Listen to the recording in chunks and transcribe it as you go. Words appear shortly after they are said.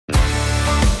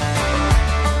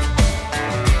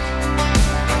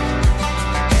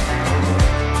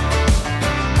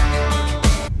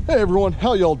Hey everyone,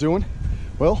 how y'all doing?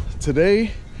 Well,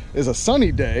 today is a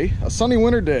sunny day, a sunny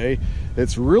winter day.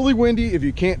 It's really windy if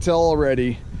you can't tell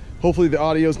already. Hopefully the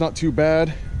audio's not too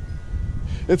bad.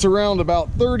 It's around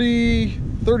about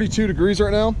 32 degrees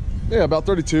right now. Yeah, about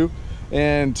 32.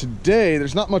 And today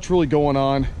there's not much really going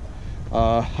on.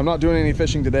 I'm not doing any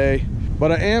fishing today,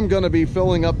 but I am gonna be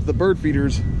filling up the bird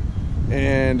feeders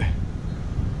and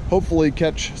hopefully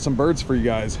catch some birds for you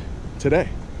guys today.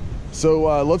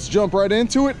 So let's jump right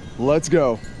into it. Let's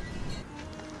go.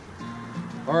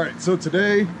 All right, so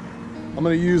today I'm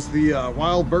gonna use the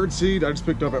wild bird seed I just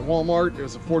picked up at Walmart. It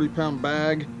was a 40-pound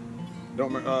bag.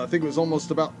 I think it was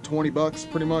almost about 20 bucks,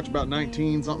 pretty much, about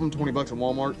 19 something, 20 bucks at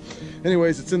Walmart.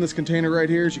 Anyways, it's in this container right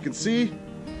here. As you can see,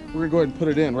 we're gonna go ahead and put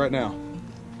it in right now.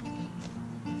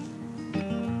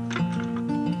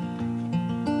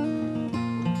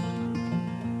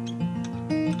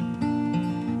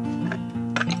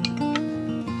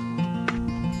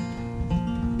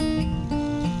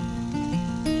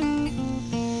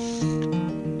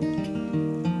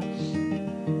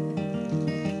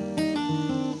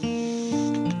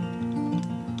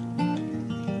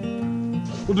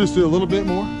 We'll just do a little bit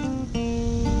more.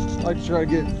 I like to try to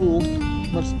get full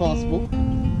as much as possible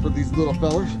for these little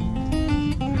fellers.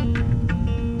 Now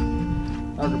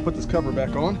we're gonna put this cover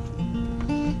back on.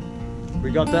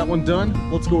 We got that one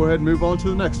done. Let's go ahead and move on to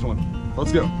the next one.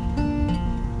 Let's go.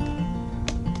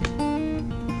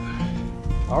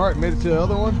 All right, made it to the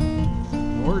other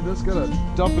one. We're just gonna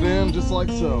dump it in just like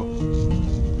so.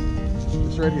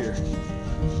 Just right here.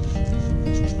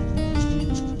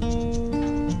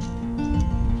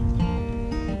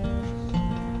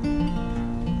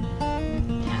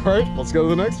 All right, let's go to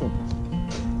the next one.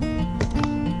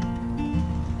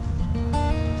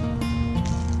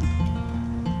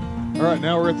 All right,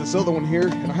 now we're at this other one here,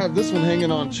 and I have this one hanging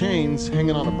on chains,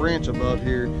 hanging on a branch above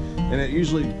here, and it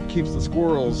usually keeps the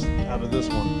squirrels out of this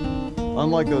one.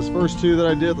 Unlike those first two that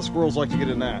I did, the squirrels like to get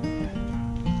in that.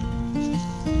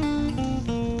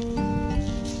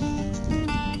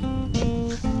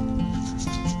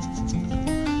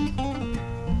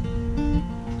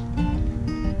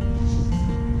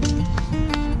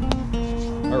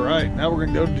 Now we're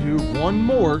gonna go do one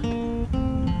more,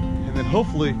 and then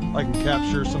hopefully I can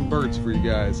capture some birds for you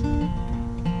guys.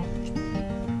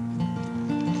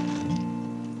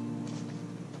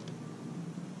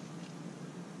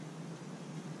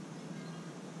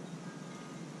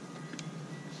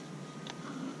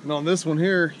 And on this one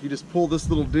here, you just pull this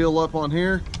little deal up on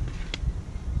here,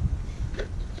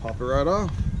 pop it right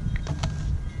off.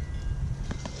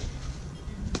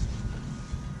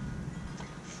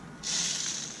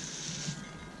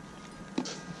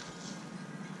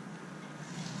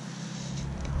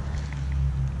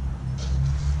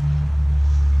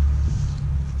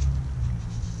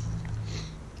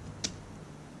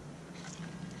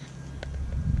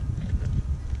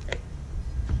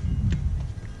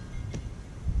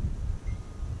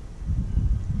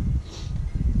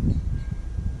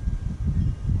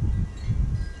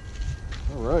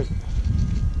 All right,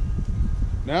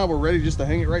 now we're ready just to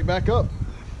hang it right back up.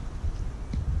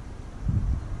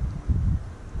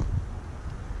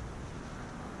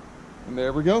 And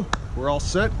there we go. We're all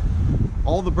set.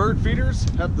 All the bird feeders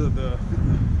have the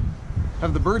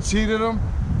bird seed in them,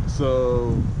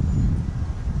 so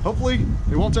hopefully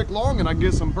it won't take long and I can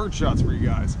get some bird shots for you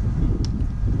guys.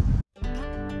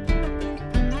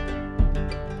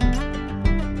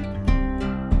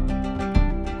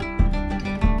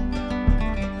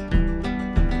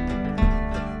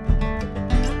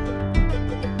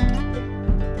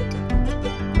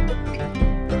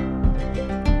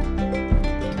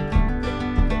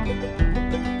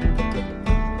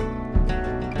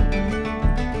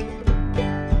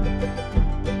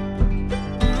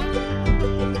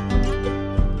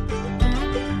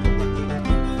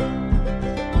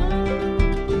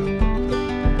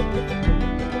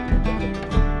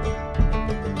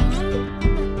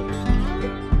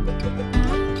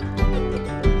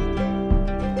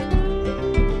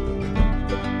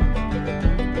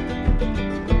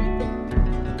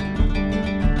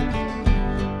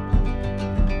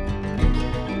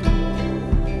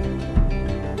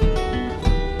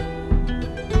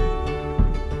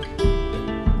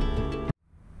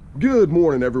 Good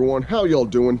morning everyone, how y'all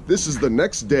doing? This is the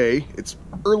next day. It's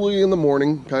early in the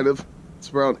morning, kind of.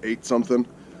 It's around 8 something.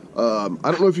 I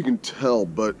don't know if you can tell,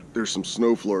 but there's some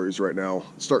snow flurries right now.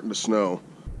 It's starting to snow.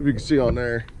 If you can see on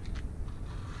there.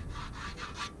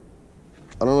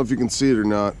 I don't know if you can see it or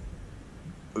not,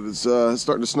 but it's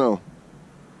starting to snow.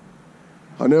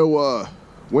 I know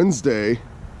Wednesday,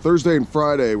 Thursday and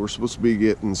Friday we're supposed to be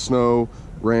getting snow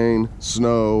rain,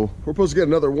 snow. We're supposed to get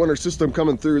another winter system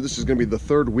coming through. This is gonna be the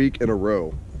 3rd week in a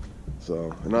row.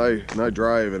 So, and I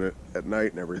drive in it at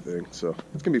night and everything, so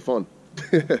it's gonna be fun.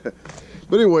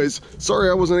 But anyways, sorry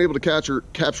I wasn't able to capture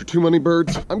too many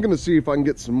birds. I'm gonna see if I can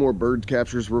get some more bird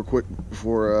captures real quick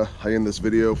before I end this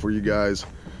video for you guys.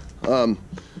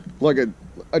 Like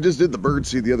I just did the bird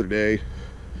seed the other day.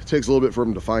 It takes a little bit for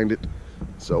them to find it.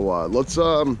 So let's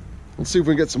see if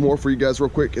we can get some more for you guys real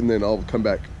quick, and then I'll come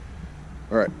back.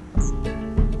 All right.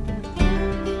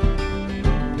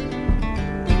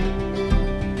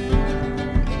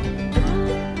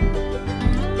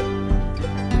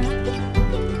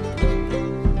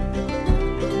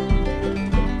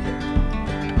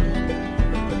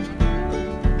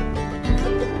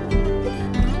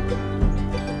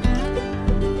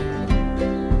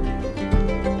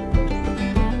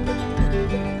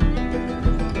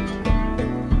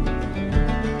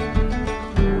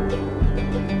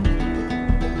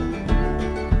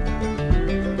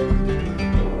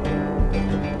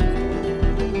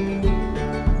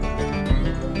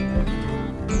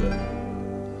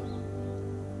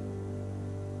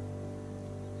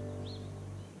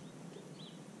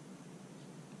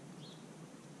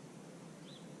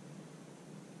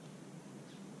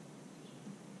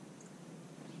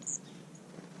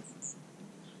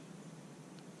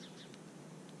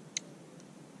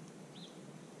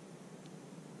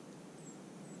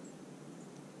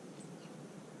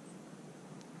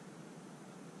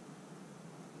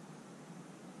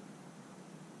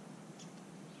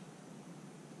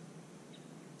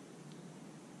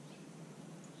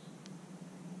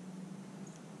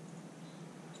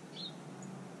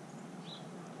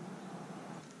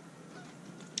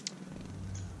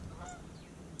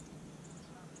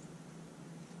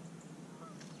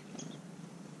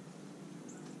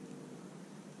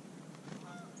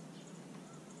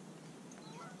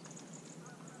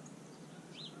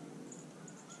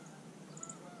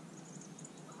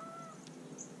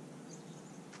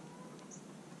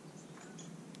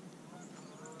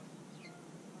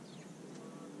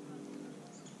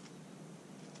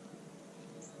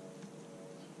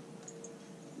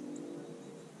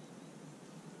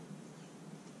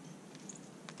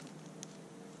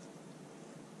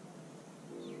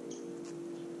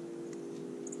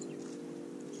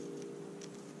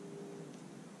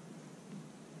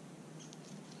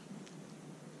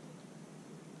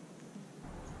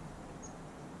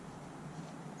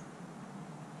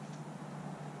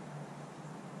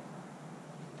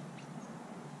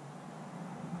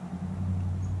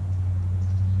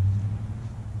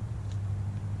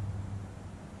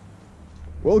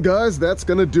 Well guys, that's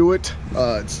gonna do it.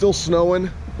 It's still snowing.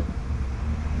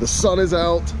 The sun is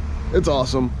out. It's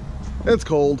awesome. It's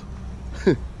cold.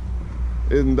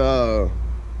 And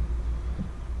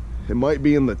it might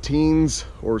be in the teens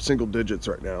or single digits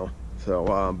right now. So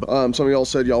some of y'all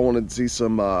said y'all wanted to see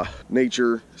some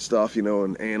nature stuff, you know,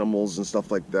 and animals and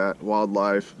stuff like that,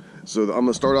 wildlife. So I'm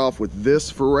gonna start off with this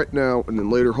for right now, and then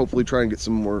later hopefully try and get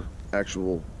some more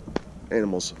actual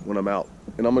animals when I'm out.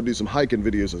 And I'm gonna do some hiking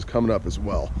videos that's coming up as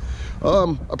well.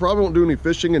 I probably won't do any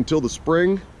fishing until the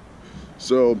spring.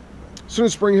 So as soon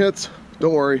as spring hits,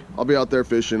 don't worry, I'll be out there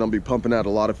fishing. I'll be pumping out a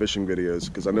lot of fishing videos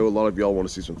because I know a lot of y'all want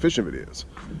to see some fishing videos.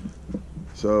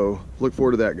 So look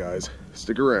forward to that, guys.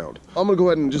 Stick around. I'm gonna go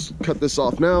ahead and just cut this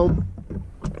off now.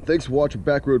 Thanks for watching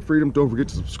Backroad Freedom. Don't forget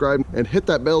to subscribe and hit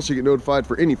that bell so you get notified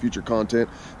for any future content.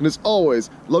 And as always,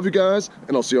 love you guys,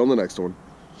 and I'll see you on the next one.